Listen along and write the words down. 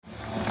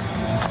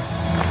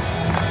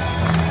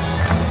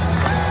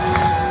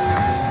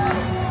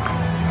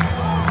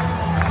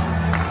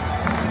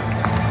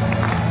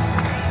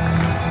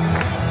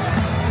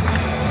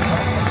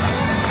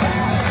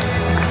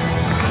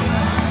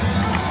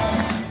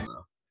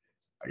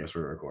guess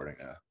we're recording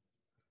now.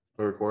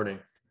 We're recording.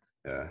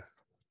 Yeah.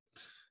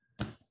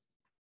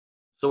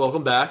 So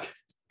welcome back.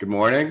 Good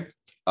morning.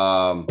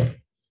 The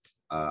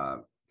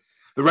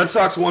Red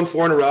Sox won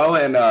 4 in a row,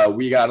 and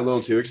we got a little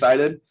too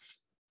excited.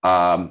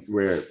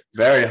 We're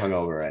very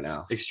hungover right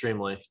now.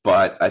 Extremely.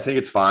 But I think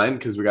it's fine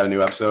because we got a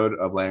new episode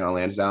of Laying on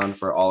Lansdowne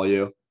for all of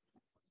you.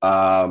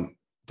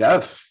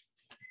 Dev,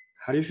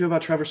 how do you feel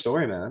about Trevor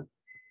Story, man?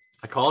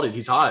 I called it.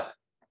 He's hot.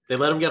 They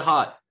let him get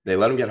hot.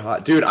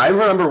 Dude, I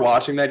remember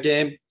watching that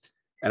game,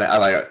 and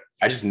I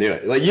just knew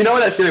it. Like, you know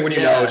that feeling when you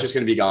know it's just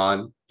going to be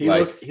gone? He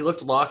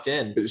looked locked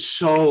in. It was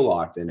so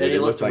locked in. Dude. And he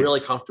looked really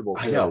comfortable,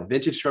 too. I know.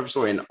 Vintage Trevor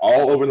Story and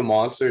all over the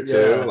monster,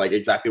 too. Yeah. Like,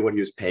 exactly what he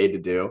was paid to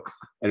do.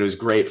 And it was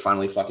great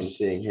finally fucking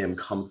seeing him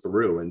come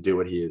through and do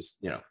what he is,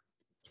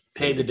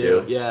 paid to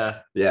do.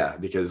 Yeah. Yeah,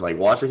 because, like,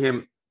 watching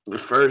him the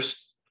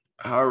first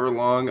however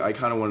long, I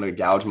kind of wanted to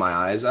gouge my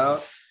eyes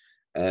out.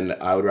 And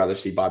I would rather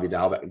see Bobby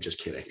Dalbec. Just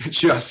kidding.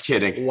 Just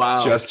kidding.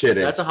 Wow. Just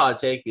kidding. That's a hot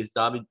take because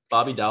Bobby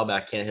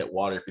Dalbec can't hit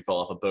water if he fell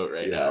off a boat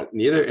now.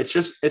 Neither. It's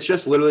just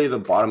literally the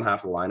bottom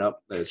half of the lineup.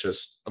 It's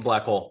just a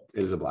black hole.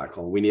 It is a black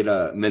hole. We need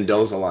a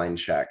Mendoza line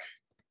check.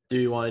 Do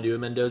you want to do a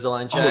Mendoza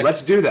line check? Oh,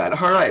 let's do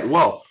that. All right.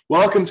 Well,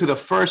 welcome to the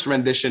first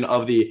rendition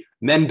of the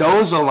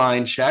Mendoza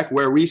line check,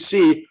 where we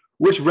see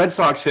which Red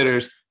Sox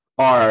hitters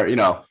are,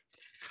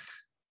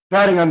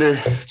 batting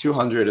under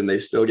 200 and they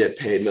still get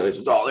paid millions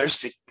of dollars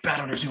to bat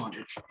under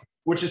 200,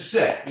 which is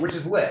sick, which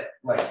is lit.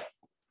 Like,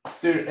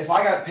 dude, if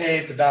I got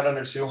paid to bat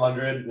under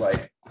 200,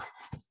 like,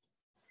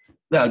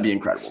 that would be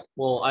incredible.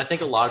 Well, I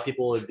think a lot of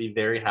people would be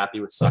very happy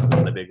with sucking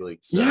in the big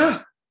leagues.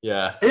 So.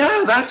 Yeah,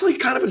 that's like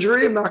kind of a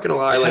dream, not gonna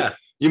lie. Like,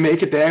 you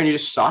make it there and you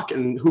just suck,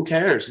 and who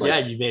cares?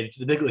 Like, you made it to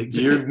the big leagues.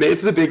 You made it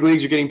to the big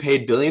leagues. You're getting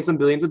paid billions and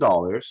billions of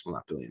dollars. Well,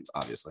 not billions,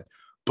 obviously,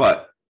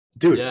 but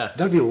dude,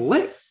 that'd be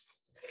lit.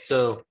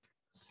 So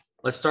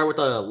let's start with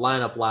the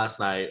lineup last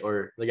night,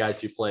 or the guys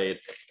who played.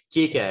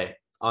 Kike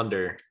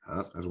under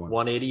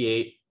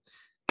 188.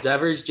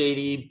 Devers,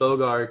 JD,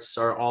 Bogarts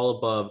are all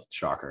above.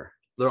 Shocker.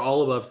 They're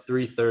all above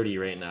 330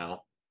 right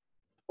now.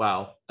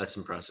 Wow, that's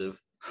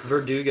impressive.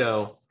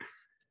 Verdugo,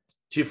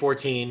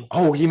 214.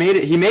 Oh, he made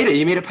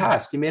it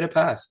past.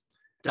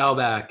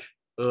 Dalbec,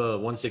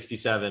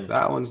 167.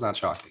 That one's not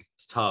shocking.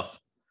 It's tough.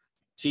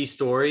 T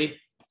Story,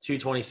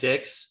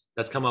 226.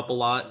 That's come up a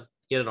lot.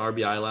 He had an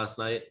RBI last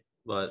night,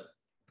 but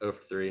 0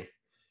 for 3.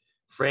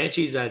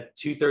 Franchi's at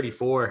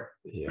 234.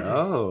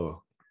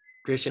 Yo.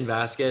 Christian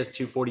Vasquez,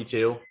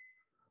 242.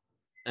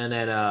 And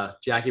then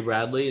Jackie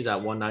Bradley is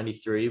at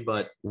 193,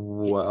 but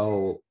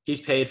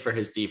he's paid for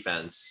his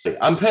defense.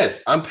 I'm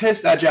pissed. I'm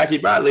pissed at Jackie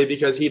Bradley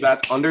because he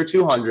bats under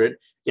 200,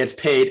 gets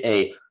paid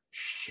a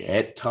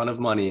shit ton of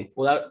money.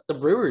 Well, the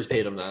Brewers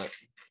paid him that.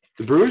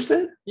 The Brewers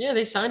did? Yeah,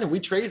 they signed him. We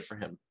traded for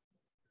him.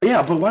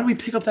 Yeah, but why did we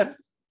pick up that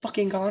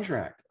fucking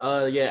contract?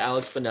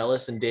 Alex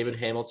Benelis and David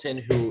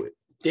Hamilton,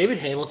 David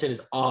Hamilton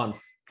is on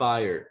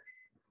fire.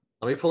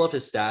 Let me pull up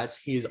his stats.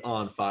 He's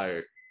on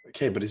fire.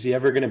 Okay, but is he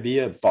ever going to be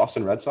a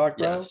Boston Red Sox,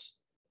 bro? Yes.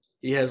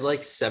 He has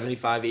like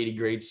 75, 80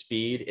 grade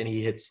speed, and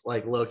he hits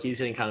like low-key. He's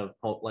hitting kind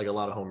of like a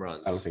lot of home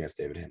runs. I don't think that's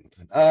David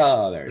Hamilton.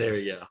 Oh, there he is. There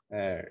you go.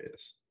 There he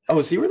is. Oh,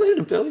 is he related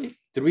to Billy?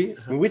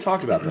 We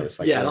talked about this.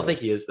 I don't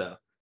think he is, though.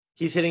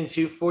 He's hitting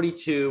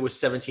 242 with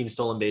 17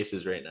 stolen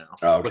bases right now.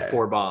 With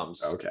 4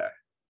 bombs. Okay.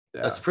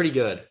 Yeah. That's pretty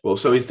good. Well,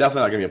 so he's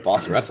definitely not going to be a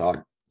Boston Red Sox.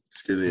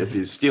 Excuse me, if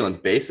he's stealing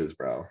bases,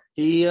 bro.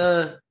 He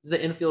is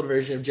the infield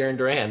version of Jarren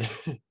Duran.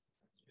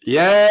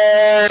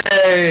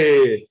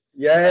 Yay!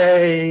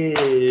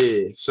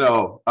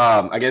 So,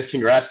 I guess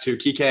congrats to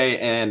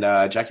Kike and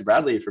Jackie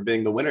Bradley for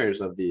being the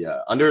winners of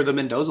the Under the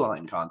Mendoza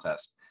Line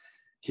contest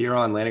here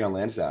on Landing on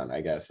Lansdowne,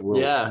 I guess.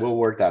 We'll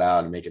work that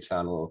out and make it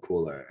sound a little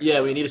cooler.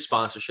 Yeah, we need a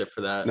sponsorship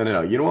for that.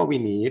 No. You know what we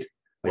need?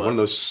 Like one of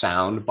those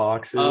sound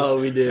boxes.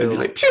 Oh, we do. And be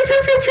like, pew,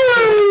 pew, pew, pew,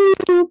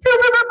 pew, pew,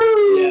 pew,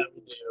 pew. Yeah,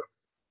 we do.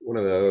 One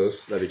of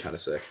those. That'd be kind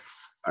of sick.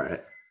 All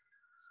right.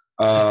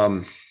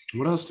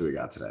 What else do we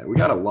got today? We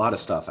got a lot of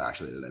stuff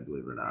actually today,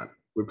 believe it or not.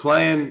 We're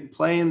playing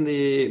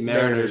the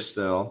Mariners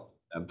still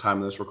at the time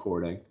of this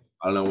recording.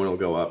 I don't know when it'll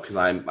go up because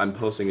I'm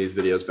posting these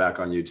videos back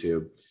on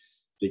YouTube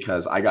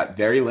because I got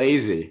very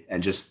lazy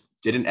and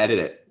just didn't edit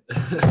it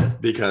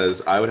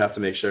because I would have to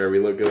make sure we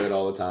look good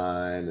all the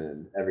time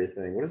and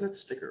everything. What is that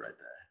sticker right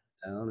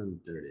there? Down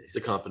and dirty. It's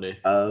the company.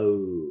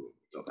 Oh,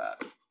 dope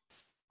hat.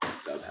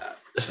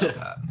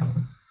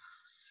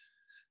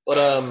 But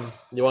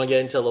you want to get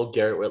into a little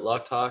Garrett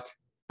Whitlock talk?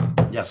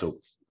 Yeah, so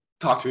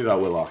talk to me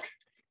about Whitlock.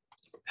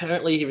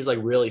 Apparently he was like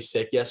really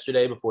sick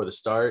yesterday before the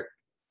start.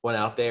 Went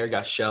out there,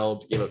 got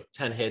shelled, gave up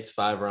 10 hits,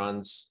 5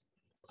 runs.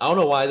 I don't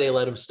know why they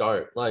let him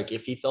start. Like,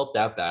 if he felt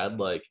that bad,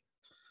 like,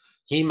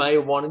 he might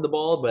have wanted the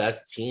ball, but as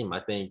a team, I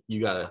think you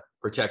got to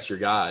protect your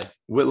guy.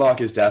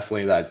 Whitlock is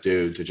definitely that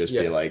dude to just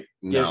be like,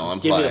 no,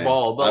 give me the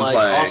ball. But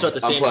also at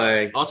the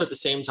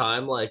same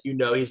time, like,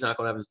 he's not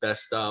going to have his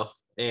best stuff.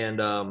 And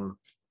I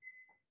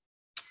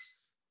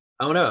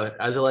don't know.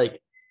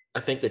 I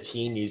think the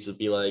team needs to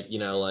be like,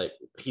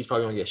 he's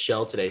probably going to get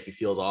shelled today if he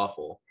feels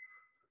awful.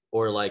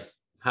 Or like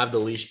have the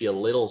leash be a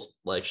little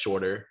like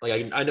shorter.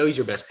 Like I know he's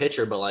your best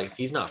pitcher, but like if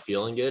he's not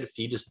feeling good, if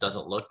he just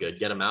doesn't look good,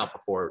 get him out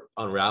before it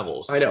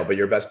unravels. I know, but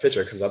your best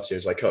pitcher comes up to you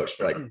and is like, Coach,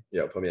 like,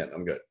 yo, put me in.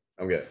 I'm good.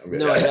 I'm good. I'm good.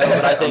 No, I know,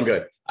 but I think I'm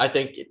good. I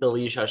think the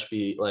leash has to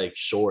be like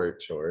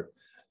short.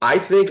 I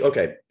think,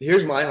 okay,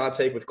 here's my hot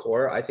take with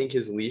Cora. I think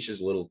his leash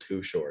is a little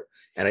too short.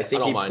 And I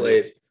think he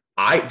plays.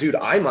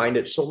 I mind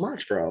it so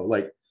much, bro.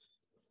 Like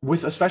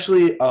with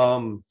especially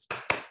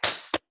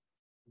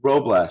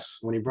Robles,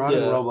 when he brought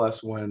in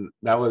Robles, when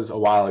that was a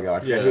while ago. I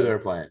forget who they were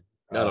playing.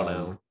 I don't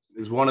know. It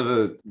was one of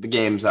the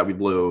games that we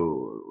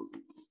blew.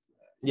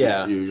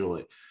 Yeah.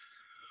 Usually.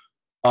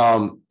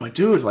 But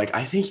dude, like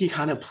I think he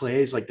kind of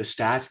plays like the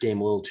stats game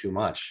a little too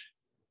much.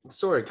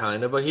 Sort of,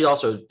 kind of, but he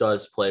also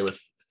does play with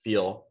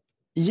feel.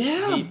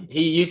 Yeah.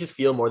 He uses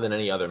feel more than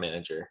any other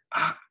manager.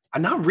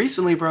 Not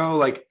recently, bro.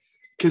 Like,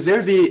 because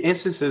there'd be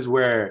instances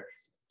where,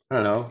 I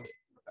don't know,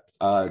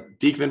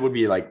 Diekman would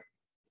be like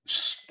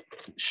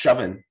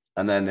shoving,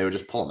 and then they would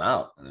just pull him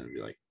out, and then it'd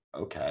be like,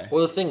 okay.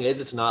 Well, the thing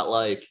is, it's not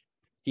like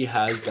he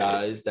has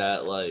guys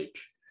that like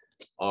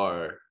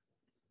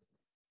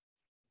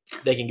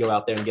they can go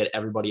out there and get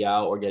everybody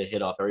out or get a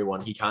hit off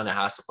everyone. He kind of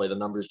has to play the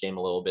numbers game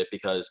a little bit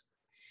because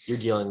you're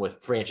dealing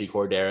with Franchi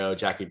Cordero,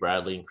 Jackie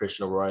Bradley, and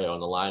Christian Arroyo in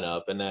the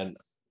lineup, and then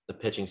the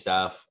pitching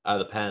staff out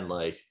of the pen,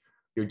 like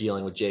you're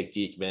dealing with Jake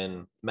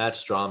Diekman, Matt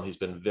Strom, who's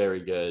been very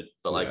good,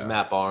 but like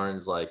Matt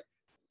Barnes, like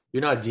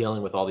you're not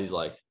dealing with all these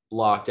like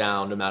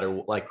lockdown, no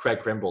matter like Craig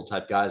Kimbrell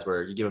type guys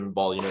where you give him the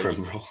ball, you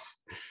know.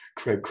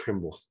 Craig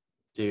Kimbrell.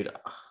 Dude.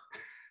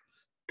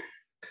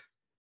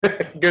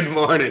 Good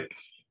morning.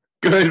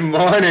 Good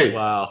morning.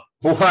 Wow.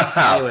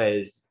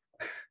 Anyways.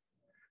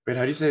 Wait,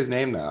 how do you say his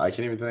name now? I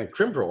can't even think.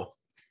 Kimbrell.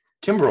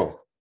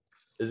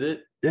 Is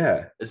it?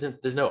 Yeah.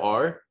 There's no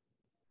R?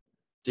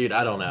 Dude,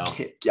 I don't know.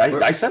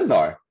 I said an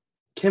R.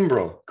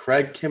 Kimbrell.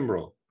 Craig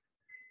Kimbrell.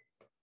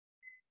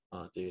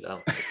 Oh, dude.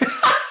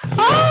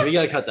 We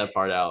gotta cut that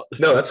part out.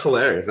 No, that's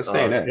hilarious. That's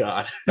staying in.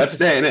 God. That's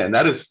staying in.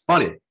 That is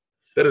funny.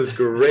 That is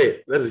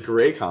great. That is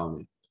great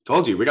comedy.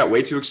 Told you, we got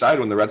way too excited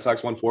when the Red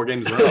Sox won 4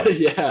 games in a row.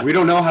 Yeah. We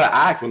don't know how to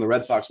act when the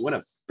Red Sox win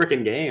a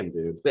freaking game,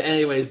 dude. But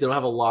anyways, they don't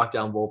have a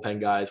lockdown bullpen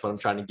guy is what I'm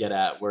trying to get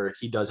at, where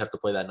he does have to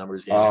play that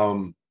numbers game.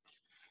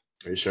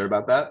 Are you sure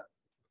about that?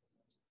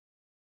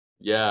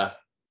 Yeah.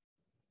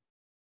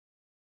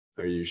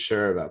 Are you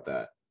sure about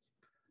that?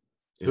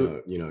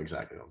 You know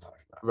exactly what I'm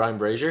talking about. Ryan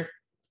Brazier?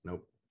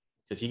 Nope.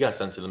 Because he got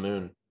sent to the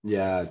moon.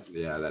 Yeah,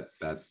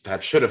 that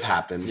should have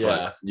happened. Yeah.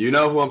 But you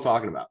know who I'm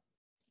talking about.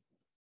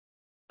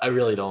 I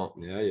really don't.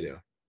 Yeah, you do.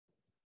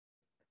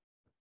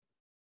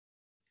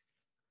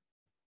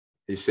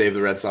 He saved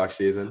the Red Sox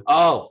season.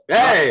 Oh,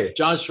 hey,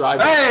 John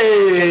Schreiber.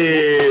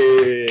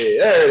 Hey,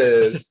 there it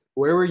is.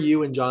 Where were you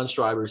when John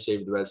Schreiber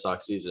saved the Red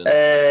Sox season?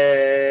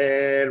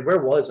 And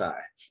where was I?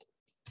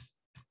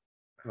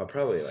 Oh,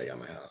 probably like at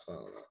my house. I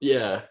don't know.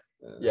 Yeah,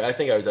 I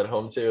think I was at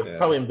home too. Yeah.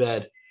 Probably in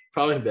bed.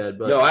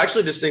 But no, I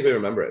actually distinctly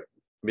remember it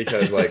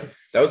because like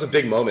that was a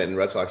big moment in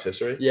Red Sox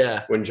history.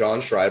 Yeah, when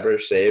John Schreiber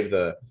saved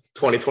the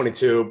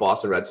 2022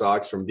 Boston Red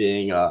Sox from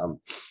being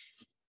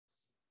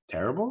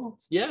terrible.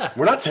 Yeah,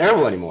 we're not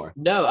terrible anymore.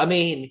 No, I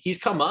mean he's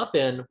come up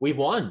and we've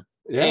won.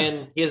 Yeah,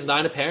 and he has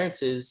 9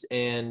 appearances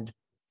and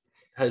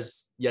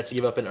has yet to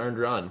give up an earned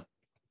run.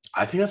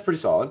 I think that's pretty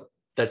solid.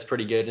 That's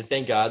pretty good, and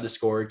thank God the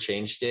score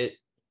changed it.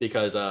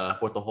 Because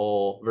with the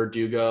whole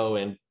Verdugo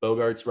and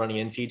Bogarts running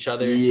into each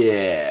other.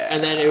 Yeah.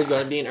 And then it was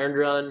going to be an earned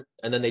run.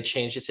 And then they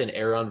changed it to an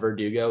error on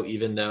Verdugo,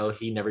 even though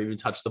he never even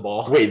touched the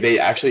ball. Wait, they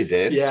actually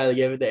did? Yeah, they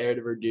gave it the error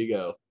to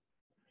Verdugo.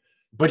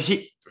 But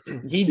he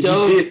did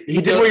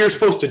what you're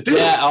supposed to do.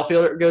 Yeah,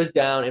 outfielder goes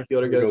down,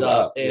 infielder goes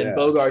up. And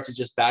Bogarts is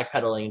just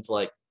backpedaling to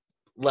like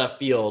left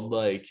field.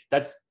 Like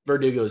that's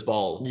Verdugo's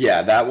ball.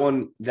 Yeah, that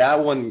one.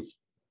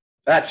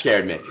 That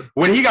scared me.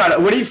 When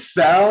he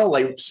fell,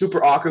 like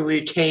super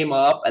awkwardly came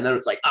up, and then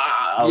it's like,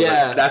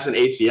 like, that's an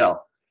ACL.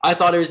 I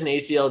thought it was an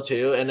ACL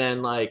too, and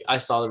then like I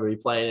saw the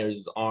replay and it was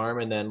his arm,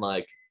 and then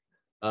like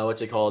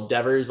what's it called?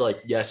 Devers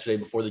like yesterday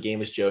before the game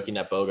was joking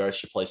that Bogarts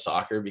should play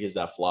soccer because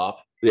that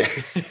flop. Yeah.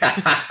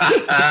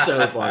 It's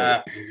so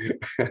funny.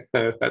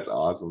 That's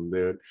awesome,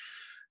 dude.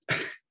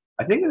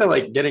 I think they're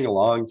like getting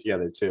along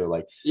together too.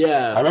 Like,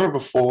 yeah, I remember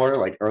before,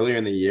 like earlier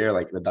in the year,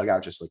 like the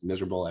dugout just like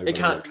miserable.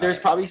 There's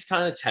probably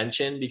kind of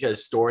tension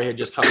because Story had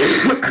just come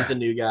in. He's the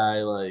new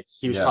guy. Like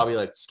he was probably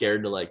like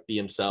scared to like be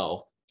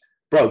himself.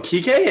 Bro,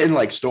 Kike and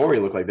like Story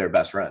look like they're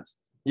best friends.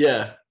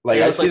 Yeah,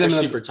 like I see them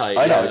super tight.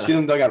 I know. I see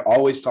them dugout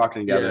always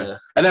talking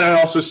together, and then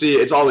I also see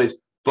it's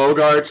always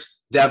Bogarts,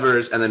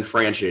 Devers, and then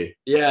Franchi.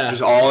 Yeah,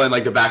 just all in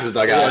like the back of the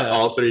dugout,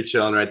 all 3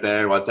 chilling right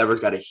there. While Devers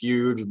got a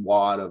huge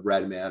wad of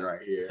red man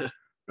right here.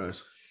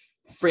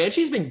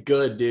 Franchi's been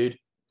good, dude.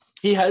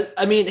 He has,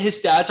 I mean,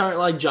 his stats aren't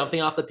like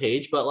jumping off the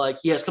page, but like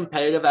he has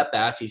competitive at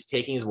bats. He's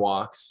taking his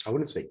walks. I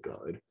wouldn't say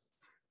good.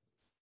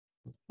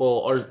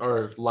 Well,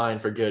 our line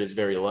for good is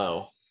very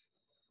low.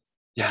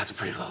 Yeah, it's a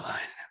pretty low line.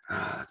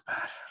 That's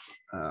bad.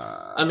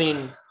 I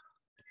mean,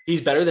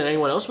 he's better than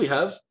anyone else we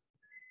have.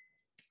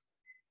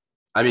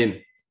 I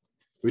mean,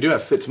 We do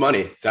have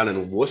Fitzmoney down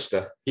in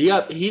Worcester.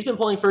 He's been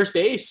playing first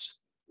base.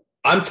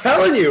 I'm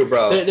telling you,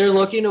 bro. They're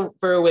looking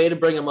for a way to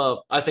bring him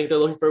up. I think they're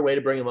looking for a way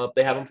to bring him up.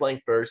 They have him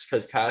playing first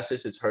because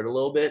Cassis is hurt a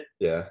little bit.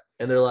 Yeah.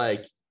 And they're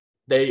like,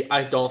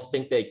 I don't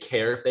think they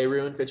care if they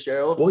ruin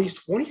Fitzgerald. Well, he's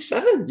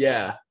 27.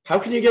 Yeah. How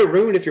can you get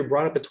ruined if you're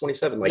brought up at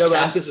 27? Like,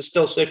 Cassis is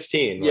still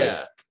 16.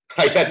 Yeah.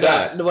 Like, I get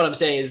that. No, what I'm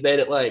saying is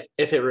that, like,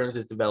 if it ruins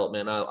his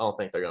development, I don't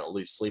think they're going to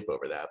lose sleep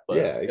over that. But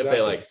yeah, exactly. if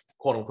they, like,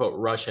 quote unquote,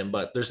 rush him,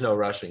 but there's no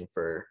rushing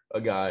for a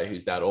guy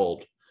who's that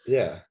old.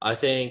 Yeah. I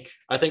think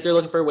they're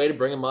looking for a way to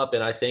bring him up,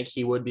 and I think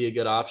he would be a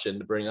good option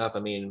to bring up. I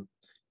mean,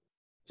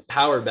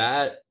 power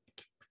bat,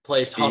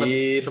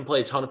 can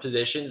play a ton of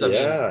positions. I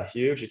mean,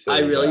 huge. I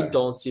really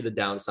don't see the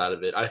downside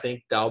of it. I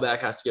think Dalbec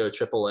has to go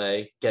to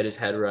AAA, get his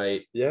head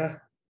right. Yeah.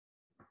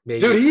 Maybe.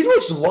 Dude, he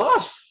looks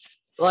lost.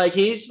 Like,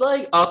 he's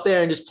like up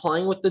there and just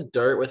playing with the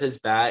dirt with his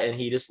bat, and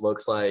he just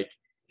looks like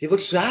he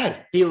looks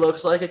sad. He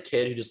looks like a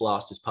kid who just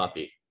lost his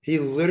puppy. He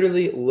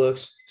literally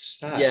looks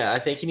sad. Yeah, I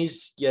think he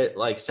needs to get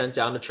like sent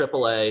down to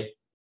AAA,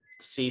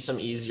 see some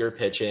easier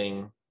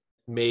pitching,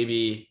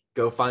 maybe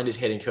go find his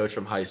hitting coach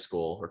from high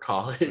school or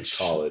college.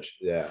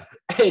 Yeah.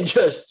 And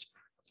just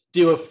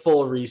do a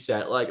full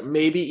reset. Like,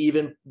 maybe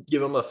even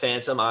give him a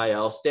phantom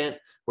IL stint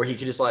where he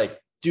could just like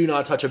do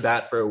not touch a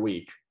bat for a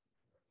week.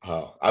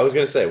 Oh, I was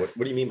gonna say, what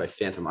do you mean by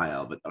phantom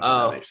IL? But okay,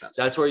 that makes sense.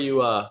 That's where you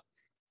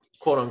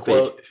quote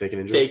unquote fake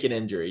an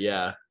injury.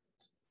 Yeah.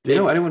 Do you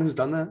know anyone who's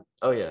done that?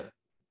 Oh yeah.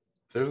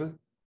 Seriously?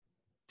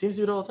 Teams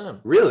do it all the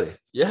time. Really?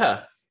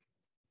 Yeah.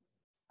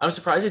 I'm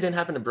surprised it didn't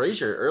happen to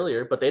Brazier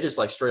earlier, but they just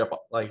like straight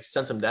up like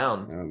sent him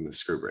down.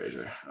 Screw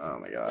Brazier. Oh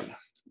my god.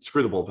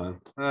 Screw the bullpen.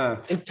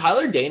 And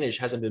Tyler Danish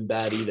hasn't been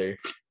bad either.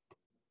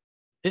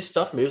 His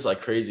stuff moves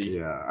like crazy.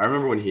 Yeah. I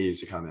remember when he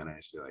used to come in, I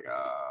used to be like,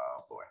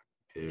 oh boy.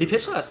 He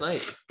pitched last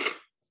night.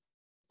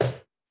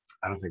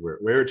 I don't think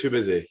we were too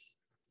busy.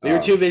 We were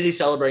too busy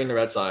celebrating the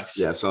Red Sox.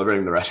 Yeah,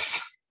 celebrating the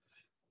Reds.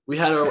 We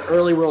had an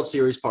early World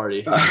Series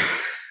party.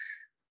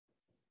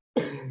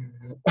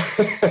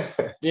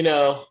 You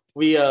know,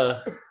 we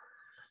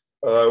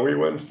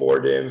won 4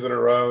 games in a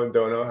row and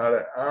don't know how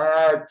to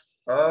act.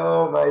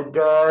 Oh my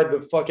god, the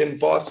fucking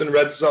Boston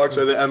Red Sox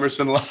are the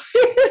Emerson line.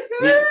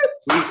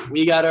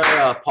 we got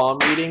our palm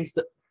readings.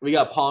 We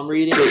got palm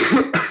readings,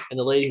 and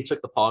the lady who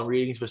took the palm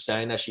readings was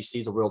saying that she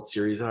sees a World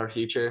Series in our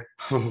future.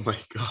 Oh my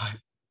god.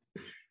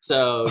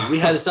 So we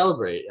had to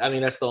celebrate. I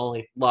mean, that's the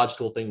only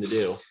logical thing to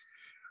do.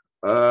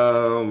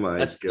 Oh my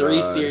god. That's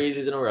 3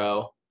 series in a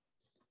row.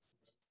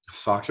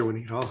 Sox are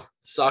winning it all.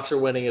 Sox are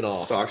winning it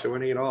all. Sox are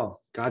winning it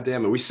all. God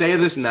damn it. We say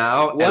this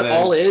now. What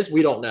all is,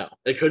 we don't know.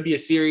 It could be a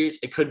series.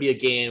 It could be a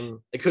game.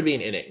 It could be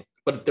an inning.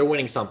 But they're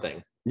winning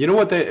something. You know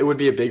what? It would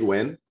be a big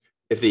win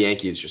if the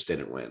Yankees just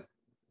didn't win.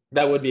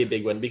 That would be a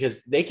big win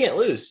because they can't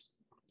lose.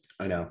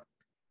 I know.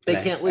 They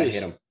can't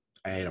lose.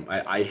 I hate them.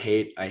 I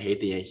hate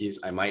the Yankees.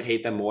 I might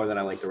hate them more than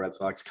I like the Red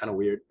Sox. Kind of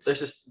weird. There's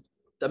just,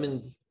 I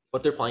mean,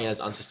 what they're playing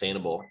is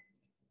unsustainable.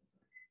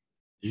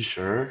 You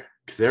sure?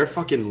 Because their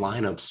fucking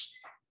lineups.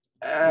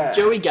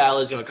 Joey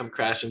Gallo is going to come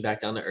crashing back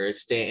down to earth.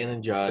 Stanton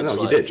and Judge. No,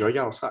 he did. Joey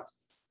Gallo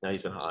sucks. No,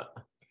 he's been hot.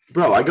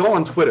 Bro, I go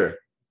on Twitter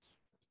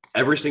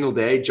every single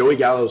day. Joey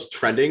Gallo's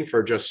trending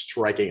for just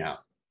striking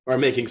out or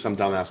making some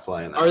dumbass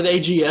play. Are they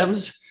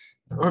GMs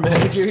or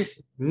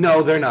managers?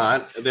 No, they're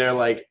not. They're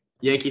like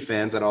Yankee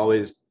fans that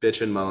always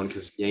bitch and moan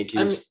because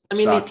Yankees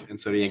suck. And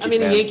so the Yankee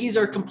fans. The Yankees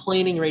are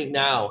complaining right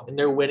now, and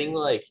they're winning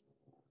like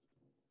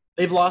 –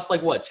 they've lost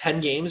like, what, 10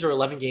 games or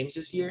 11 games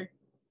this year?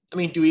 I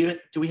mean, do we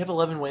have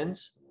 11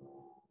 wins?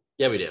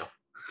 Yeah, we do.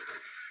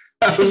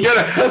 The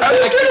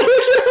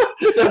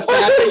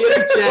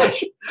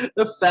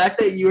fact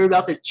that you were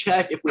about to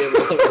check if we have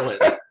 11 wins.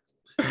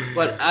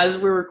 But as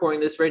we're recording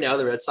this right now,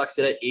 the Red Sox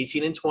sit at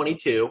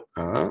 18-22.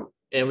 Uh-huh.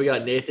 And we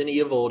got Nathan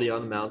Eovaldi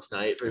on the mound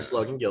tonight versus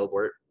Logan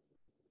Gilbert.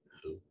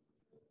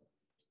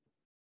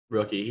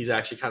 Rookie. He's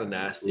actually kind of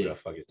nasty. Who the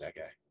fuck is that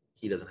guy?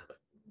 He doesn't have it.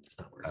 It's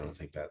not working. I don't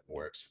think that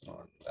works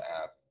on the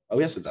app. Oh,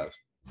 yes, it does.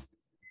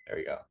 There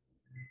we go.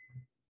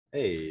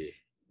 Hey.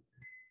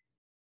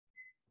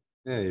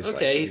 Yeah,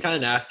 he's kind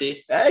of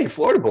nasty. Hey,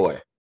 Florida boy.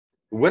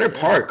 Winter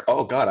Park.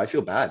 Oh, God, I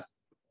feel bad.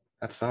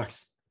 That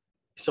sucks.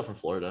 He's still from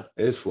Florida.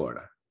 It is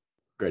Florida.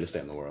 Greatest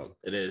state in the world.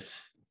 It is.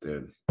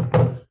 Dude.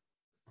 I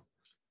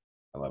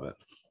love it.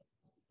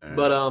 Right.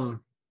 But,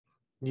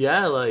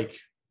 yeah, like,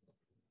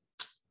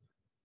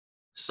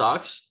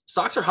 Sox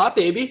are hot,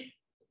 baby.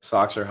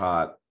 Sox are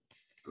hot.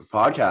 The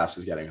podcast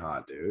is getting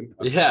hot, dude.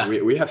 Yeah.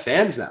 We have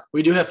fans now.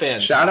 We do have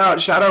fans. Shout out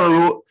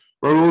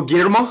Raul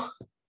Guillermo.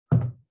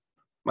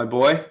 My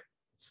boy.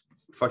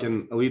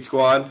 Fucking elite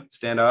squad.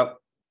 Stand up.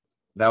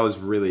 That was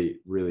really,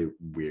 really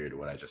weird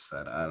what I just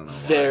said. I don't know why.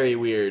 Very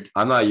weird.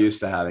 I'm not used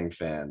to having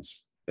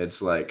fans.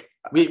 It's like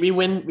we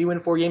win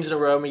 4 games in a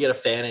row and we get a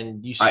fan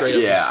and you straight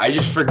up. Yeah, I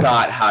just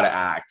forgot how to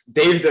act.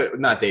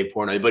 Not Dave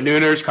Portnoy, but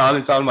Nooners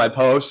comments on my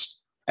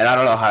post, and I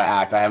don't know how to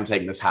act. I haven't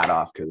taken this hat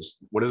off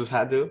because what does this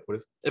hat do? What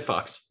is it?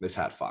 Fucks. This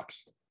hat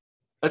fucks.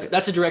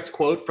 That's a direct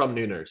quote from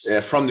Nooners.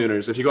 Yeah, from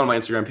Nooners. If you go on my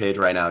Instagram page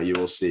right now, you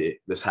will see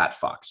this hat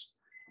fucks.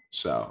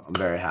 So I'm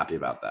very happy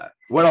about that.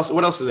 What else?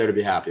 What else is there to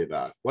be happy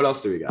about? What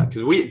else do we got?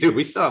 Because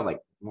we still have like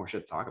more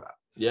shit to talk about.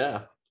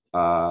 Yeah.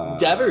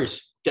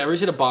 Devers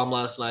hit a bomb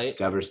last night.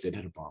 Devers did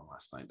hit a bomb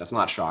last night. That's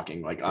not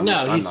shocking. Like I'm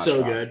he's not so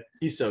shocked. good.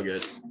 He's so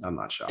good. I'm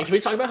not shocked. And can we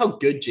talk about how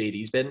good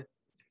JD's been?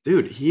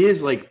 Dude, he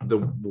is like the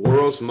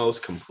world's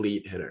most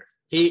complete hitter.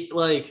 He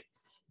like,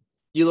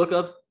 you look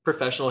up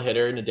professional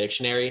hitter in a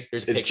dictionary.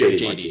 There's a picture of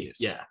JD. Martinez.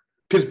 Yeah.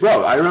 Because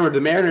bro, I remember the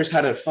Mariners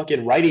had a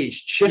fucking righty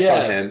shift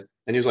on him,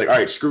 and he was like, "All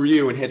right, screw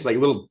you," and hits like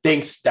little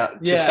dinks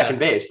down to second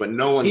base, but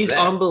no one's. He's there.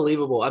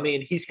 Unbelievable. I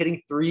mean, he's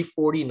hitting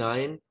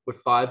 349 with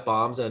 5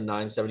 bombs and a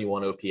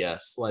 971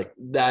 OPS. Like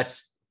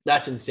that's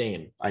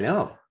insane. I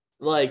know.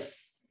 Like,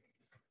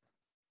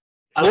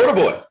 Florida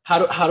boy.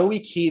 How do we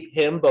keep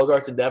him,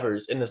 Bogarts, and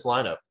Devers in this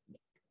lineup?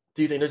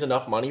 Do you think there's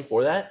enough money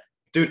for that?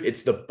 Dude,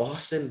 it's the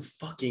Boston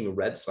fucking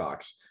Red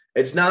Sox.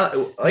 It's not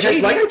like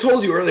I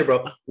told you earlier,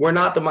 bro. We're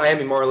not the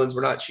Miami Marlins.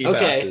 We're not cheap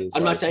asses.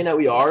 I'm not saying that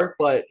we are,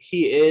 but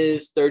he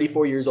is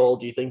 34 years old.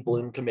 Do you think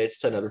Bloom commits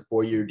to another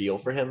 4-year deal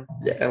for him?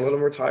 Yeah, and let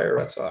him retire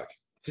Red Sox.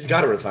 He's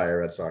got to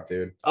retire Red Sox,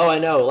 dude. Oh, I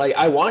know. Like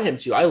I want him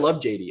to. I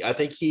love JD. I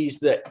think he's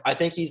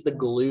the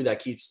glue that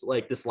keeps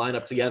like this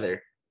lineup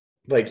together.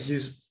 Like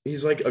he's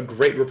like a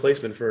great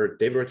replacement for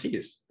David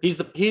Ortiz. He's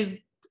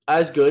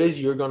as good as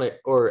you're gonna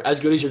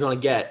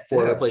get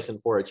for a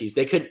replacement for Ortiz.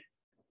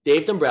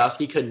 Dave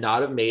Dombrowski could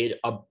not have made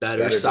a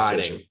better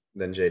signing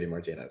than JD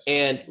Martinez.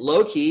 And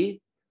low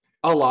key,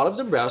 a lot of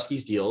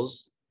Dombrowski's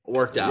deals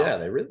worked out. Yeah,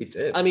 they really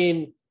did. I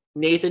mean,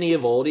 Nathan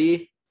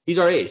Eovaldi, he's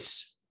our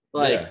ace.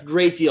 Like,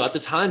 great deal. At the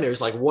time, it was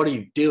like, what are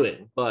you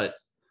doing? But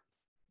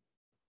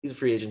he's a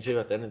free agent too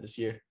at the end of this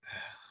year.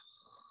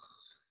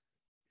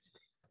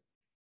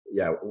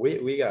 Yeah,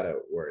 we got to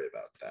worry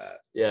about that.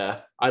 Yeah,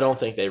 I don't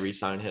think they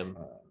re-sign him.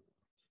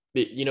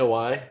 You know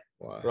why?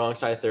 Why? Wrong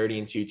side 30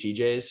 and 2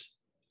 TJs.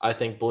 I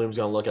think Bloom's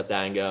going to look at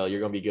that and go, you're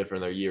going to be good for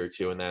another year or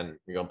two, and then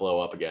you're going to blow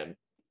up again.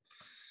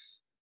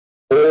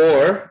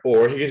 Or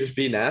he could just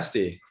be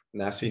nasty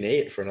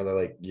Nate for another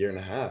like year and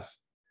a half.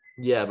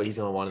 Yeah, but he's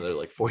going to want another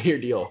like 4-year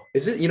deal.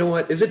 Is it, you know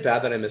what? Is it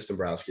bad that I missed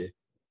Dombrowski?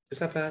 Is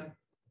that bad?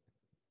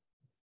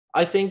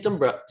 I think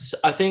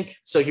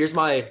so. Here's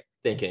my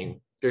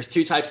thinking. There's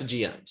 2 types of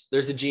GMs.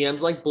 There's the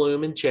GMs like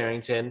Bloom and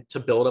Charrington to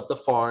build up the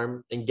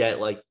farm and get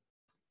like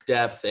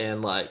depth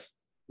and like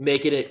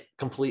make it a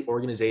complete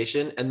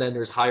organization. And then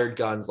there's hired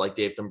guns like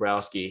Dave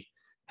Dombrowski.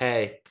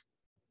 Hey,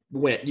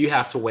 you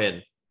have to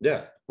win.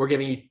 Yeah. We're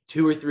giving you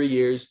 2 or 3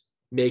 years,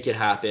 make it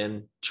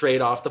happen,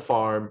 trade off the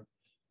farm,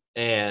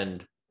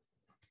 and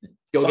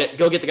go get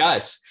the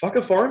guys. Fuck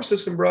a farm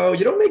system, bro.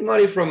 You don't make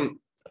money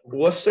from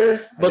Worcester.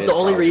 But the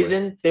only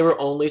reason they were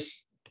only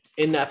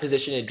in that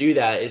position to do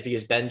that is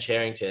because Ben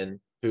Charrington,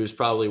 who's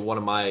probably one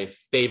of my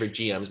favorite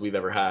GMs we've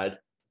ever had,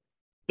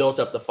 built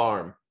up the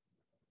farm.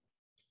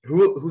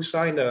 Who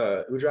signed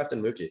who drafted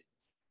Mookie?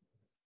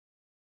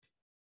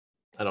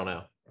 I don't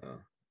know.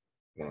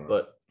 Wow.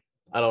 But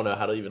I don't know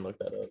how to even look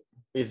that up.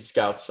 These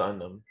scouts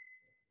signed them.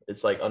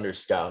 It's like under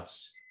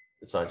scouts.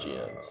 It's not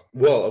GMs.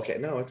 Well, okay.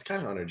 No, it's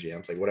kind of under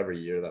GMs, like whatever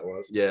year that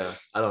was. Yeah,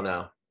 I don't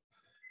know.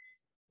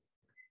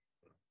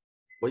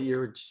 What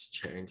year was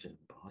Charrington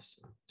in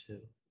Boston, too?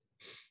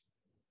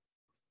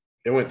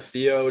 It went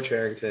Theo,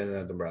 Charrington,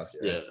 and Dombrowski.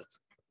 Right? Yeah.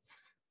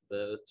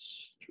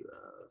 Let's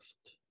draft.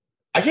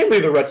 I can't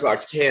believe the Red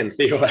Sox can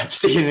Theo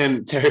Epstein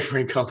and Terry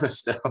Francona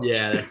still.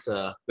 Yeah,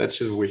 that's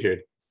just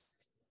weird.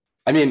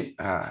 I mean,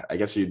 I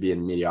guess you'd be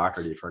in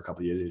mediocrity for a couple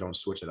of years. You don't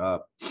switch it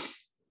up.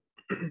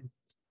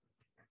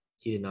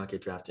 He did not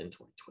get drafted in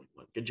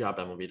 2021. Good job,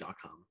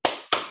 MLB.com.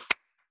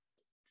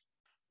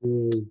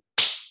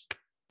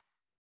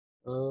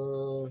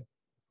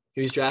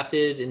 He was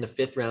drafted in the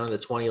 5th round of the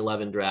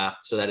 2011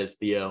 draft, so that is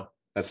Theo.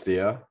 That's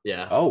Theo?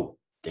 Yeah. Oh,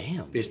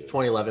 damn. Because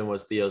 2011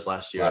 was Theo's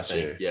last year, I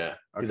think. Yeah,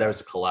 because that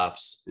was a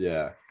collapse.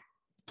 Yeah.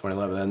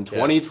 2011 and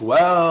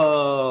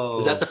 2012.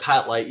 Was that the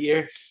Pat Light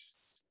year?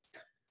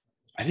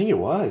 I think it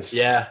was.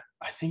 Yeah.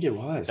 I think it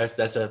was.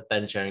 That's a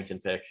Ben Charrington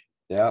pick.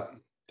 Yeah.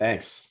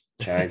 Thanks,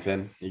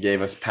 Charrington. You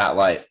gave us Pat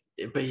Light.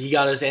 But he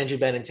got us Andrew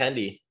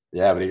Benintendi.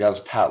 Yeah, but he got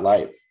us Pat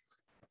Light.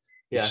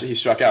 Yeah. He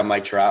struck out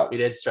Mike Trout. He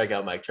did strike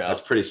out Mike Trout.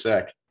 That's pretty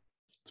sick.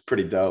 It's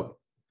pretty dope.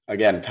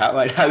 Again, Pat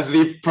Light has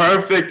the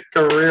perfect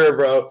career,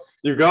 bro.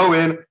 You go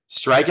in,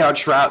 strike out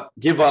Trout,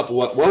 give up.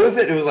 What was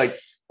it? It was like,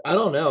 I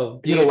don't know.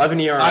 Dude, 11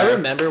 ERA. I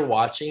remember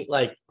watching,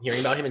 like, hearing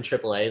about him in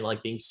AAA and,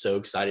 like, being so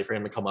excited for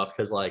him to come up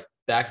because, like,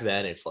 back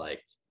then it's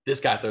like, this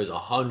guy throws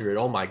 100.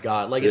 Oh, my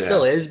God. Like, it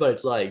still is, but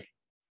it's like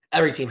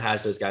every team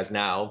has those guys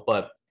now.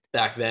 But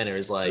back then it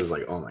was like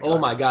oh,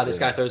 my God, this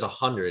guy throws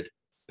 100.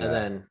 And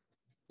then,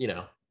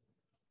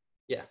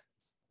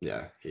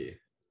 Yeah,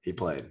 he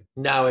played.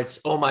 Now it's,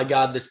 oh, my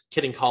God, this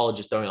kid in college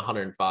is throwing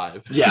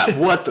 105. Yeah,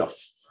 what the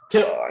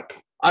fuck?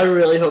 I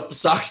really hope the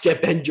Sox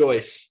get Ben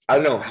Joyce. I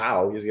don't know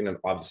how. He's going to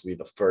obviously be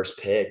the first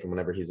pick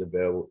whenever he's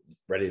available,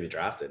 ready to be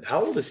drafted.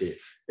 How old is he?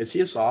 Is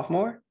he a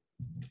sophomore?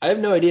 I have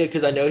no idea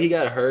because I know he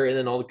got hurt and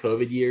then all the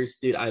COVID years.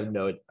 Dude, I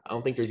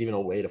don't think there's even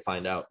a way to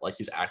find out, like,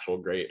 his actual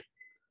grade.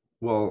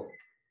 Well,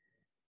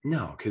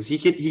 No, because he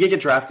could get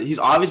drafted. He's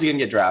obviously gonna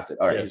get drafted.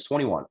 All right, Yeah. he's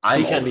 21.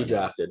 He can be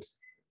drafted.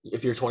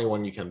 If you're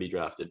 21, you can be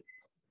drafted.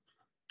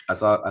 I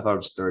thought it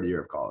was third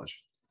year of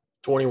college.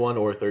 21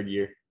 or third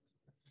year.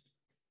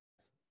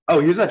 Oh,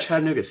 he was at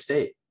Chattanooga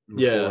State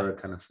Yeah.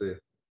 Tennessee.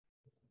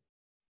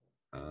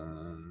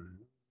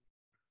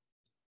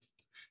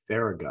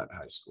 Farragut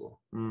High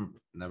School.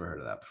 Never heard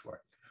of that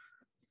before.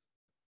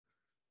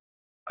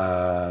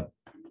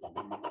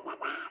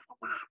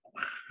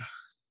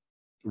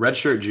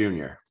 Redshirt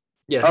junior.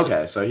 Yes.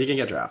 Okay, so he can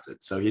get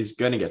drafted. So he's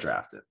gonna get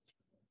drafted.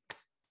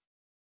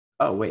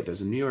 Oh wait,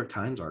 there's a New York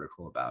Times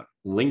article about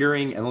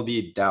lingering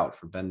MLB doubt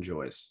for Ben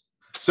Joyce.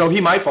 So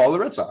he might follow the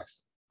Red Sox.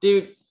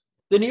 Dude,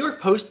 the New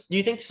York Post. Do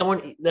you think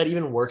someone that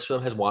even works for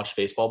them has watched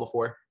baseball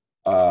before?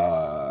 You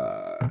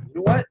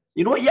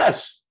know what?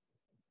 Yes.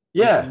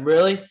 Yeah.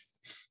 Really?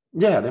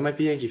 Yeah, they might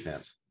be Yankee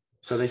fans.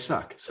 So they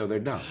suck. So they're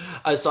dumb.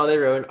 I saw they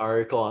wrote an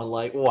article on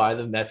like why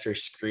the Mets are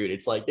screwed.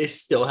 It's like they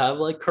still have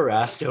like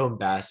Carrasco and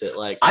Bassett.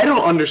 Like I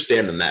don't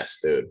understand the Mets,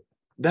 dude.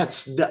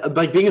 That's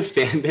like being a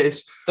fan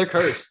base. They're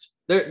cursed.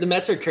 The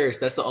Mets are cursed.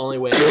 That's the only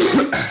way.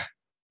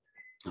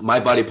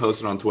 My buddy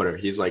posted on Twitter.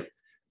 He's like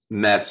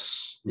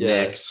Mets,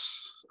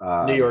 Knicks,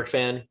 New York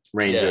fan,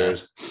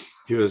 Rangers. Yeah.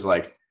 He was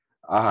like,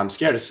 I'm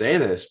scared to say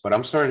this, but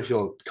I'm starting to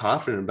feel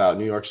confident about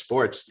New York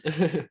sports.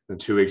 And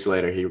 2 weeks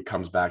later, he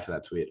comes back to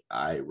that tweet.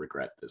 I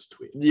regret this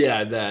tweet.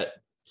 Yeah, that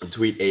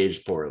tweet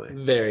aged poorly.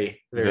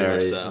 Very,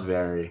 very, so.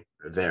 very,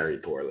 very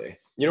poorly.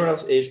 You know what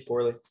else aged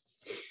poorly?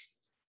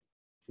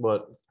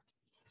 What?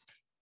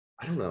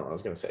 I don't know. I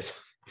was gonna say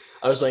something.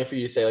 I was waiting for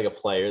you to say like a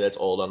player that's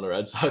old on the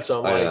Red Sox.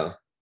 So I'm I like, know.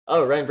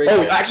 Oh, Ryan Brazier.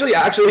 Oh, actually,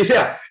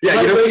 yeah.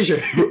 Ryan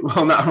Brazier.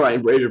 Well, not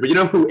Ryan Brazier, but you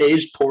know who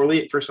aged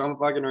poorly for some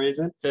fucking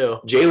reason? Who?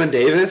 Jalen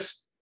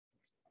Davis.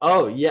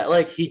 Oh yeah,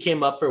 like he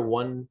came up for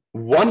one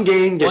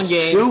game, gets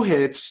 2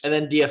 hits, and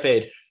then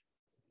DFA'd.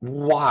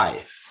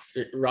 Why?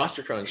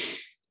 Roster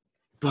crunch.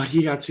 But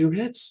he got 2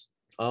 hits.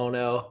 Oh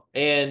no!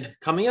 And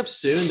coming up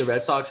soon, the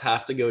Red Sox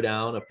have to go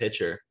down a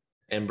pitcher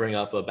and bring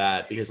up a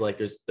bat because like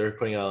they're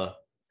putting a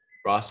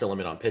roster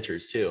limit on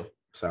pitchers too.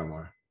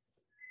 Sourmore.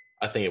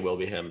 I think it will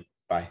be him.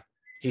 Bye.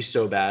 He's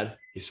so bad.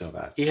 He's so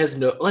bad. He has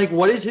no like.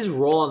 What is his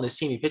role on this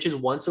team? He pitches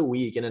once a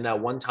week, and in that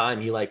one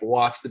time, he like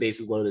walks the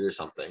bases loaded or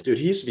something. Dude,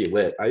 he used to be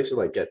lit. I used to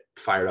like get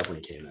fired up when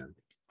he came in.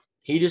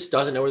 He just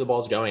doesn't know where the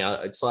ball's going.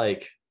 It's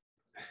like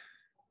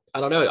I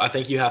don't know. I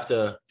think you have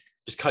to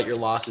just cut your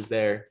losses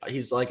there.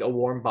 He's like a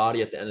warm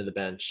body at the end of the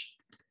bench.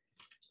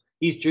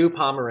 He's Drew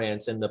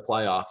Pomerantz in the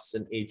playoffs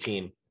in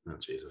 18. Oh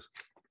Jesus!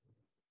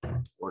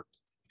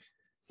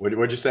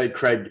 What'd you say,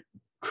 Craig?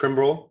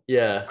 Kimbrel?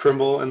 Yeah.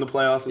 Kimbrel in the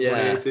playoffs in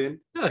 2018?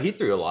 No, he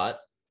threw a lot.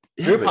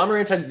 Yeah, Drew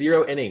Pomerantz had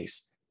 0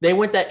 innings. They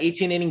went that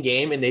 18-inning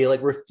game, and they,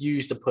 like,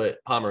 refused to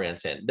put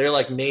Pomerantz in. They're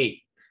like,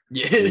 Nate.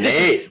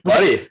 Nate,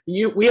 buddy.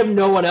 We have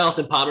no one else,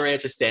 and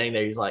Pomerantz is standing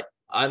there. He's like,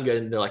 I'm good.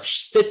 And they're like,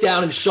 sit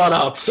down and shut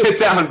up. Sit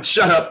down,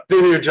 shut up,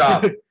 do your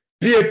job.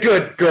 Be a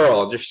good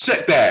girl. Just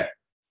sit there.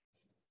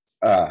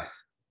 That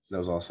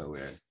was also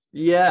weird.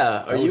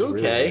 Yeah. Are you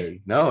okay?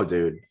 Really no,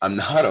 dude. I'm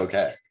not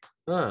okay.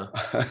 Huh.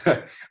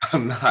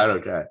 I'm not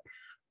okay.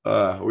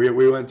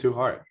 We went too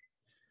hard.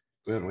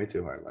 We went way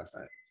too hard last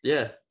night.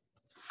 Yeah.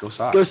 Go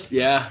Sox. Go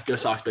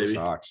Sox, baby. Go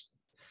Sox.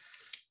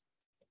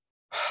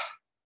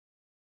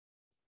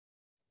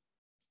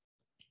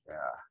 Yeah.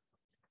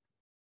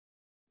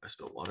 I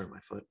spilled water in my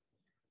foot.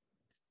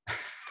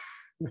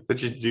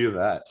 How'd you do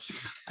that?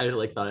 I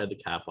like thought I had the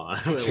cap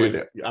on.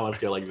 Dude, I want to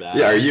feel like that.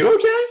 Yeah, are you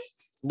okay?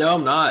 No,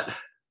 I'm not.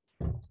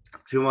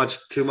 Too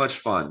much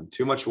fun.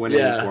 Too much winning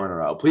 4 in a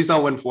row. Please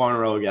don't win 4 in a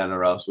row again,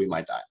 or else we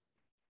might die.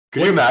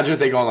 Could you imagine if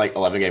they go on like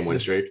 11-game win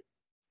streak?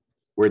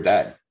 We're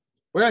dead.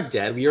 We're not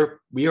dead.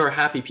 We are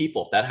happy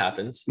people. If that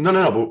happens.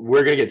 No. But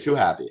we're gonna get too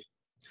happy.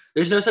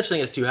 There's no such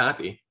thing as too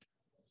happy.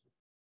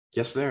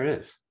 Yes, there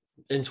is.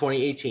 In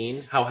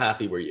 2018, how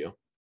happy were you?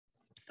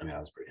 I mean, I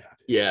was pretty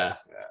happy. Yeah.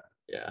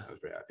 I was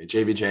pretty happy.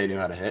 JBJ knew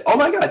how to hit. Oh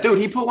my god, dude,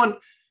 he put one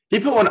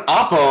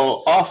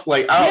oppo off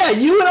like out. Yeah,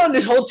 you went on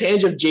this whole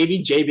tangent of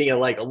JBJ being a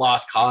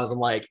lost cause. I'm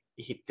like,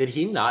 did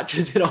he not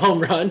just hit a home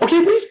run?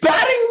 Okay, but he's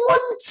batting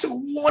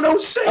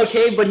 106.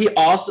 Okay, but he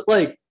also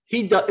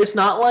it's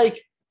not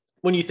like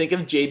when you think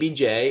of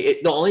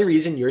JBJ, the only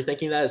reason you're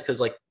thinking that is because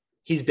like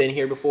he's been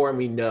here before and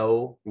we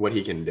know what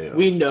he can do.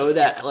 We know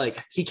that like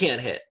he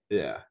can't hit.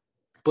 Yeah.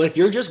 But if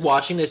you're just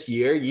watching this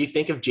year, you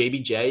think of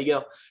JBJ, you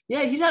go,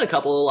 yeah, he's had a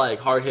couple of like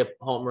hard hit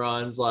home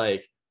runs,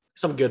 like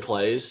some good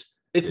plays.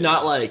 It's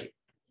not like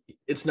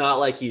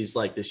he's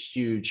like this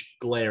huge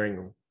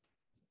glaring,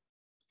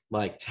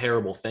 like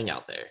terrible thing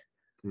out there.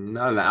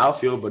 Not in the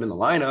outfield, but in the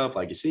lineup,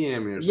 like you see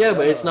him. Yeah,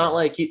 but it's not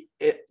like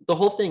the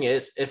whole thing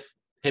is if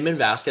him and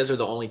Vasquez are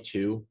the only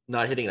two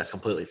not hitting, that's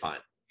completely fine.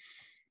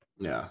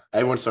 Yeah,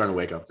 everyone's starting to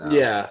wake up now.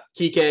 Yeah,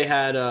 Kike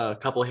had a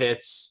couple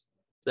hits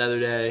the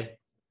other day.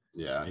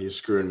 Yeah, he's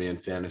screwing me in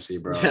fantasy,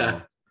 bro.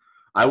 Yeah.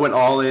 I went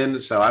all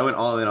in. So I went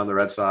all in on the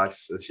Red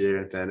Sox this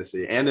year in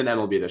fantasy and in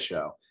MLB this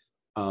show.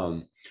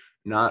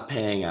 not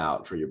paying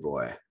out for your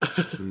boy.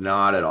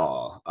 Not at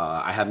all.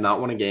 I have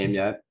not won a game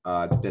yet.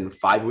 It's been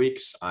 5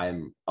 weeks.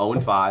 I'm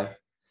 0-5.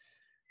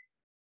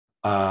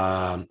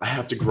 I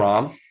have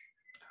DeGrom.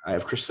 I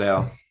have Chris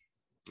Sale.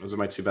 Those are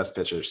my 2 best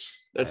pitchers.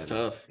 That's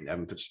tough. I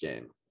haven't pitched a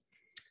game.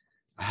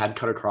 I had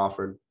Cutter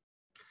Crawford.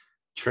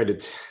 I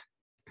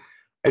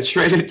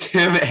traded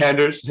Tim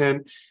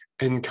Anderson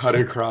and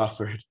Cutter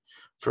Crawford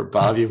for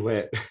Bobby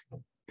Witt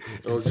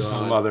and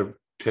some other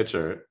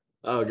pitcher.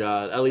 Oh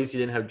God! At least you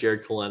didn't have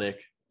Jared Kelenic.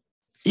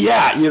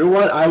 Yeah, you know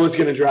what? I was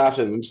gonna draft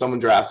him, and someone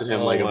drafted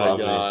him above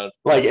me.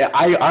 Like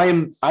I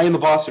am the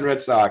Boston Red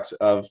Sox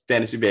of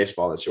fantasy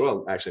baseball this year.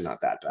 Well, actually,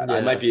 not that bad. Yeah.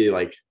 I might be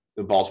like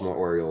the Baltimore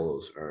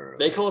Orioles, or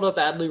they called up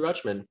Adley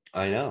Rutschman.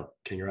 I know.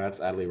 Congrats,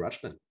 Adley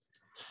Rutschman.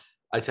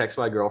 I texted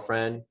my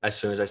girlfriend as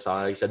soon as I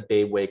saw it. I said,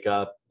 "Babe, wake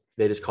up."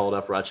 They just called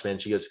up Rutschman.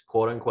 She goes,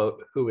 "Quote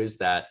unquote, who is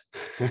that?"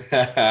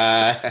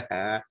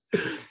 That's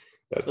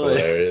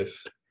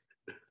hilarious.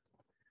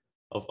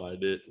 I'll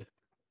find it.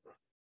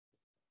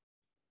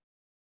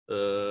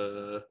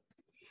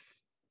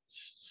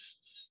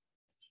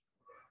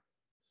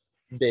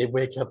 Babe,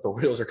 wake up. The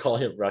Orioles are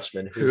calling him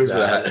Rutschman. Who's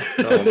that?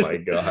 Oh my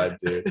God,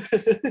 dude.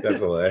 That's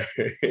hilarious.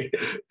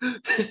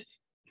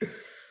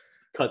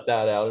 Cut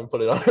that out and put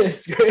it on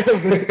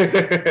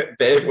Instagram.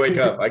 Babe, wake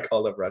up. I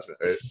called up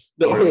Rutschman.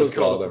 The Orioles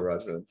called up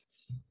Rutschman.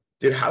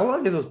 Dude, how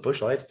long have those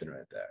Busch Lights been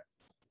right there?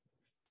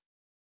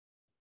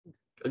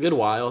 A good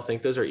while. I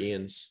think those are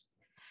Ian's.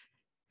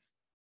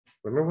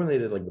 Remember when they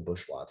did like the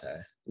Busch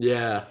Latte?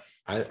 Yeah.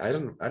 I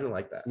didn't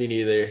like that. Me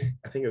neither.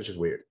 I think it was just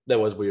weird. That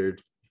was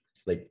weird.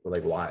 Like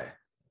why?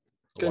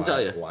 Couldn't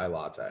tell you. Why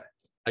latte?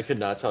 I could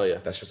not tell you.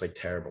 That's just like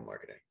terrible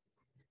marketing.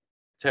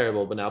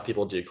 Terrible, but now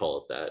people do call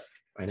it that.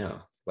 I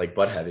know. Like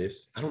Bud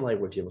Heavies. I don't like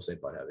when people say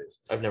Bud Heavies.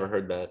 I've never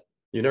heard that.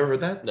 You never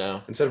heard that?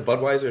 No. Instead of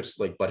Budweiser, it's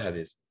like Bud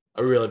Heavies.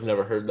 I really have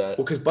never heard that.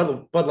 Well, because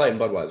Bud Light and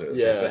Budweiser are the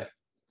same thing.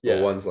 Yeah.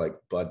 But one's like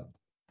Bud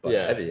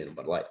Heavy and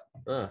Bud Light.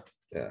 Yeah.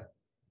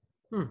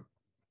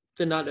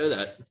 Did not know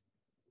that.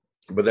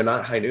 But they're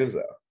not High Noons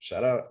though.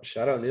 Shout out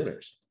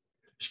Nooners.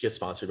 Should get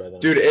sponsored by them.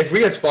 Dude, if we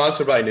get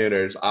sponsored by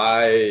Nooners,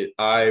 I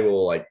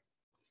will like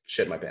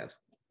shit my pants.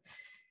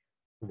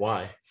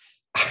 Why?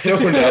 I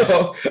don't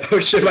know. I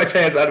would shit my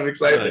pants out of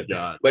excitement. Oh my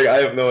God. Like I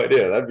have no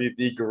idea. That'd be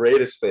the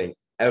greatest thing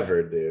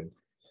ever, dude.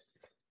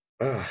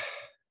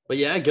 But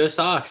yeah, go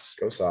Sox.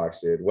 Go Sox,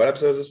 dude. What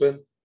episode has this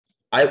been?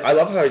 I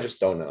love how I just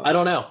don't know. I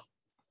don't know.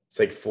 It's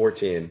like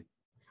 14.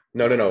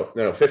 No,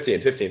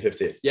 15.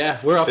 Yeah,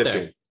 we're up 15.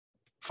 There.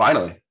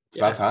 Finally. It's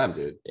about time,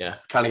 dude. Yeah.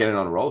 Kind of getting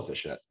on a roll with this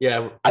shit.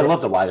 Yeah. I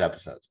love the live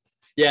episodes.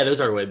 Yeah, those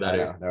are way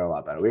better. I know, they're a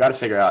lot better. We got to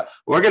figure out.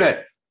 We're going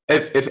to,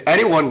 if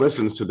anyone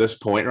listens to this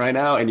point right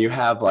now and you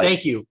have like.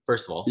 Thank you,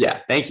 first of all. Yeah,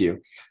 thank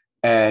you.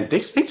 And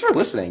thanks for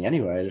listening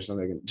anyway.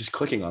 Just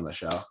clicking on the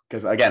show.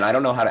 Because again, I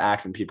don't know how to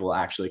act when people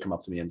actually come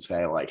up to me and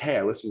say like, hey,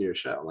 I listened to your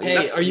show. Like,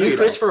 hey, are you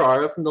Chris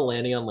Ferraro from the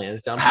Landing on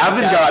LANSDOWNE?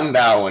 Haven't gotten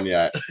that one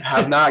yet.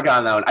 Have not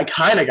gotten that one. I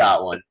kind of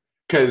got one.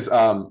 Because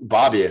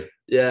Bobby.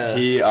 Yeah.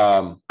 He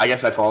I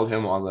guess I followed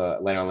him on the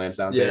Landing on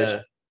LANSDOWNE page.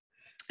 Yeah.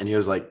 And he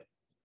was like,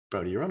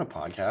 bro, do you run a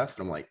podcast?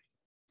 And I'm like,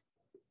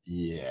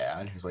 yeah.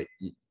 And he was like,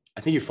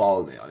 I think you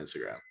followed me on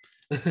Instagram.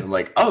 And I'm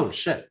like, oh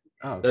shit.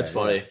 Oh, okay, that's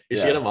funny. You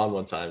should get him on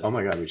one time. Oh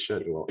my God, we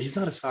should. Well, he's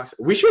not a Sox.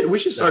 We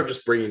should start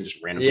just bringing just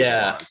random people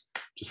on,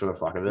 just for the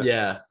fuck of it.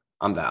 Yeah.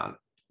 I'm down.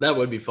 That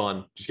would be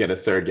fun. Just get a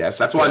third guest.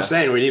 That's what I'm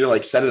saying. We need to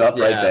like set it up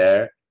right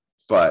there.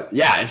 But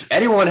yeah, if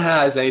anyone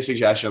has any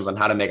suggestions on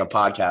how to make a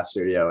podcast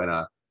studio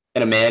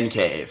in a man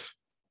cave,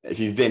 if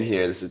you've been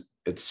here,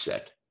 it's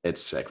sick.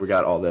 It's sick. We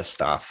got all this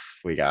stuff.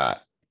 We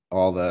got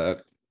all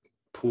the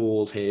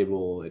pool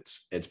table.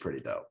 It's pretty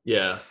dope.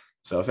 Yeah.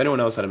 So if anyone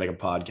knows how to make a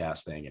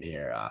podcast thing in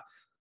here,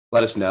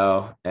 let us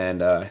know.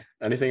 And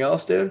anything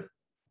else, dude?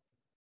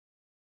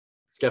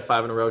 Let's get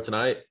 5 in a row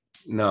tonight.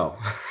 No.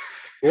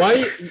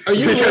 Why are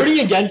you rooting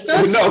against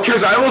us? No,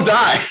 because I will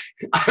die.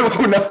 I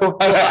won't know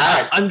how to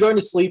act. I'm going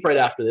to sleep right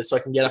after this so I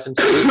can get up and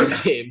sleep for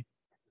the game.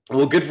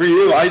 Well, good for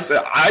you.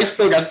 I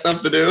still got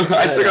stuff to do.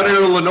 I still got to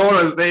go to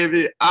Lenora's,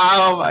 baby.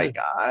 Oh my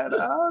God.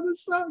 Oh,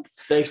 this sucks.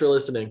 Thanks for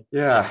listening.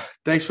 Yeah.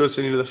 Thanks for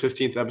listening to the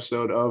 15th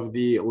episode of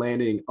the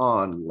Landing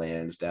on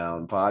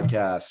LANSDOWNE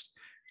podcast.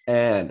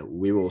 And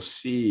we will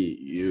see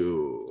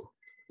you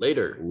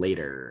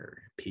later.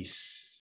 Peace.